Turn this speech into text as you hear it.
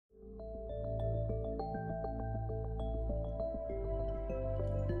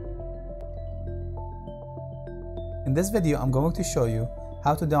In this video, I'm going to show you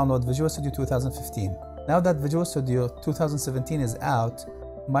how to download Visual Studio 2015. Now that Visual Studio 2017 is out,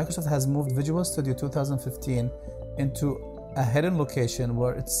 Microsoft has moved Visual Studio 2015 into a hidden location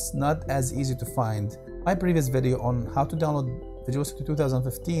where it's not as easy to find. My previous video on how to download Visual Studio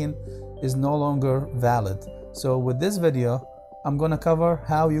 2015 is no longer valid. So with this video, I'm going to cover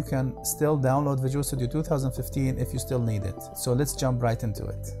how you can still download Visual Studio 2015 if you still need it. So let's jump right into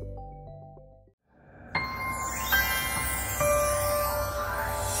it.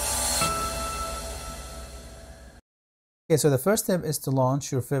 Okay, so the first step is to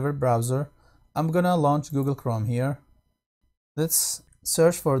launch your favorite browser. I'm gonna launch Google Chrome here. Let's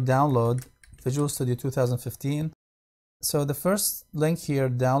search for download Visual Studio 2015. So the first link here,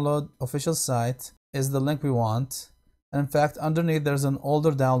 download official site, is the link we want. And in fact, underneath there's an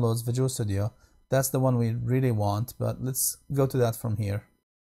older downloads Visual Studio. That's the one we really want, but let's go to that from here.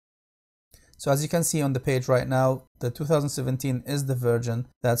 So as you can see on the page right now, the 2017 is the version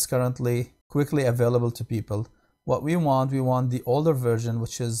that's currently quickly available to people. What we want the older version,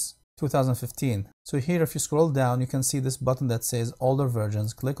 which is 2015. So here, if you scroll down, you can see this button that says older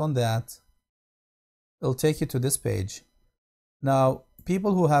versions. Click on that. It'll take you to this page. Now,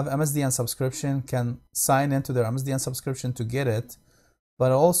 people who have MSDN subscription can sign into their MSDN subscription to get it.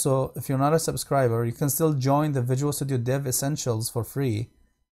 But also, if you're not a subscriber, you can still join the Visual Studio Dev Essentials for free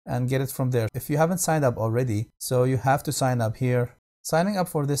and get it from there. If you haven't signed up already, so you have to sign up here. Signing up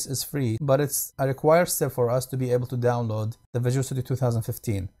for this is free, but it's a required step for us to be able to download the Visual Studio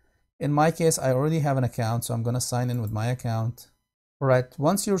 2015. In my case, I already have an account, so I'm going to sign in with my account. Alright,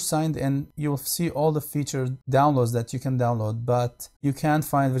 once you're signed in, you'll see all the featured downloads that you can download, but you can't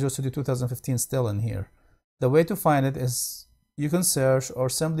find Visual Studio 2015 still in here. The way to find it is you can search or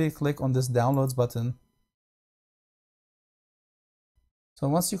simply click on this downloads button. So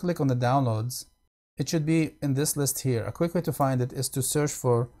once you click on the downloads, it should be in this list here. A quick way to find it is to search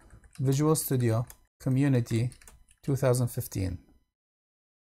for Visual Studio Community 2015.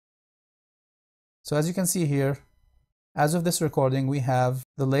 So as you can see here, as of this recording, we have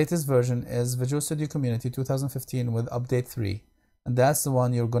the latest version is Visual Studio Community 2015 with update 3. And that's the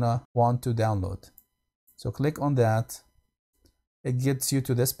one you're gonna want to download. So click on that. It gets you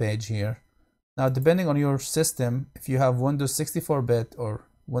to this page here. Now, depending on your system, if you have Windows 64-bit or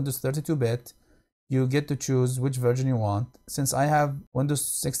Windows 32-bit, you get to choose which version you want. Since I have Windows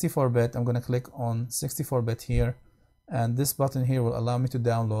 64-bit, I'm going to click on 64-bit here. And this button here will allow me to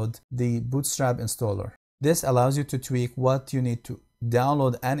download the Bootstrap installer. This allows you to tweak what you need to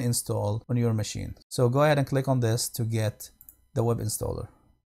download and install on your machine. So go ahead and click on this to get the web installer.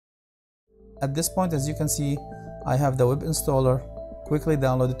 At this point, as you can see, I have the web installer quickly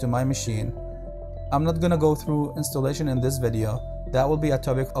downloaded to my machine. I'm not going to go through installation in this video. That will be a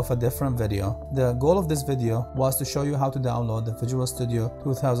topic of a different video. The goal of this video was to show you how to download the Visual Studio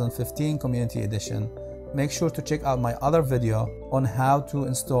 2015 Community Edition. Make sure to check out my other video on how to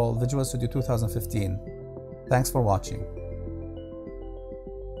install Visual Studio 2015. Thanks for watching.